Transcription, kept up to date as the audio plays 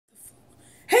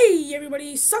Hey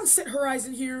everybody, Sunset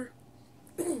Horizon here.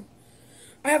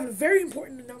 I have a very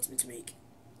important announcement to make.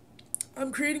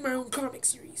 I'm creating my own comic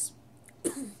series.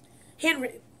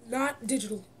 Handwritten, not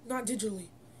digital, not digitally.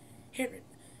 Handwritten.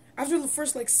 After the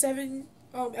first like 7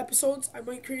 episodes, I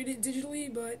might create it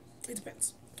digitally, but it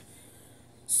depends.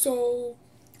 So,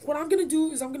 what I'm gonna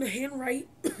do is I'm gonna handwrite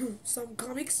some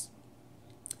comics,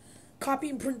 copy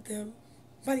and print them.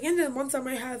 By the end of the month, I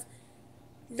might have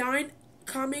 9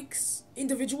 comics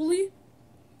individually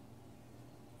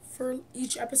for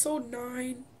each episode.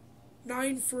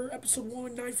 Nine for episode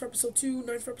 1, 9 for episode 2,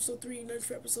 9 for episode 3, 9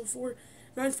 for episode 4,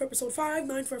 9 for episode 5,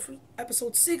 9 for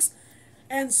episode 6,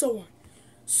 and so on.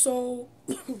 So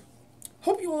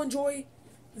hope you all enjoy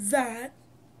that.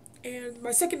 And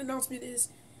my second announcement is,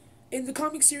 in the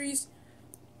comic series,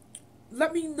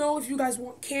 let me know if you guys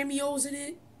want cameos in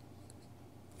it.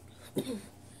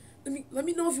 let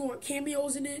me know if you want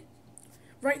cameos in it.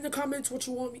 Write in the comments what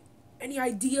you want me, any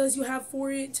ideas you have for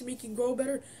it to make it grow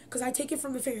better, because I take it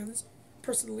from the fans,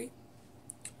 personally.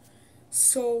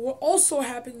 So what also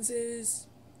happens is,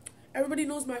 everybody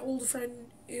knows my old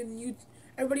friend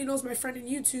everybody knows my friend in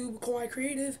YouTube, Kawaii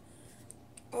Creative.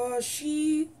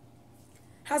 She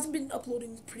hasn't been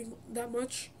uploading that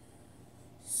much.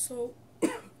 So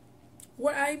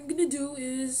what I'm gonna do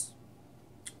is,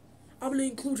 I'm gonna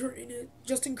include her in it,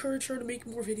 just encourage her to make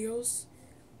more videos.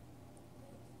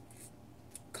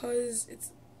 Because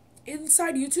it's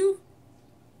inside YouTube,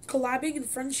 collabing and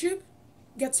friendship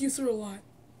gets you through a lot.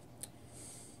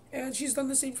 And she's done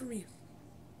the same for me.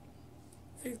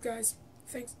 Thanks, guys.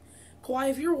 Thanks. Kawaii,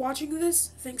 if you're watching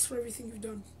this, thanks for everything you've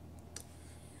done.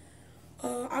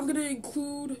 I'm going to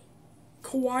include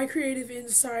Kawaii Creative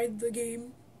inside the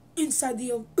game, inside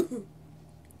the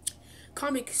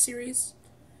comic series.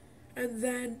 And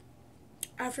then,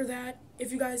 after that,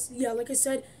 if you guys, like I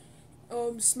said,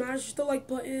 smash the like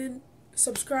button,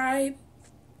 subscribe,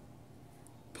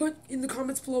 put in the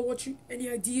comments below any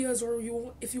ideas, or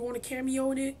if you want a cameo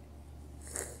in it.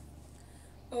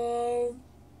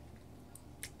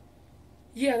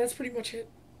 That's pretty much it.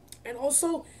 And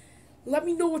also, let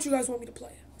me know what you guys want me to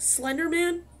play.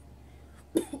 Slenderman,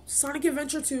 Sonic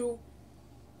Adventure 2.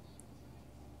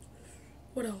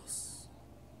 What else?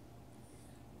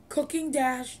 Cooking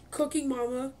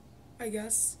Mama, I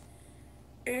guess.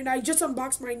 And I just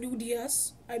unboxed my new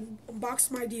DS. I unboxed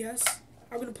my DS.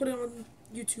 I'm going to put it on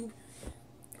YouTube.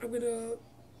 I'm going to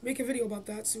make a video about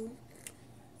that soon.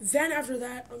 Then after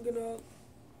that, I'm going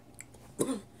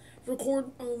to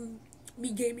record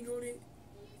me gaming on it.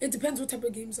 It depends what type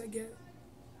of games I get.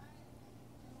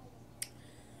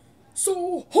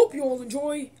 So, hope you all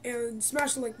enjoy, and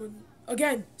smash the like button.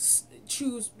 Again,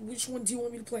 choose which one do you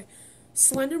want me to play.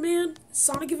 Slenderman,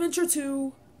 Sonic Adventure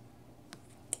 2,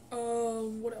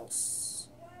 what else?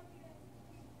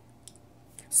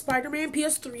 Spider-Man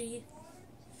PS3.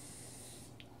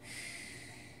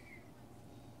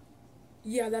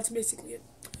 Yeah, that's basically it.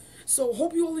 So,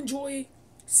 hope you all enjoy.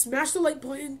 Smash the like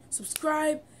button,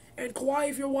 subscribe, and Kawaii,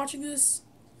 if you're watching this,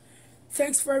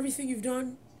 thanks for everything you've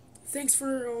done. Thanks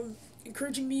for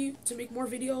encouraging me to make more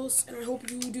videos, and I hope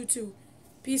you do too.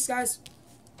 Peace, guys.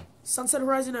 Sunset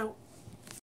Horizon out.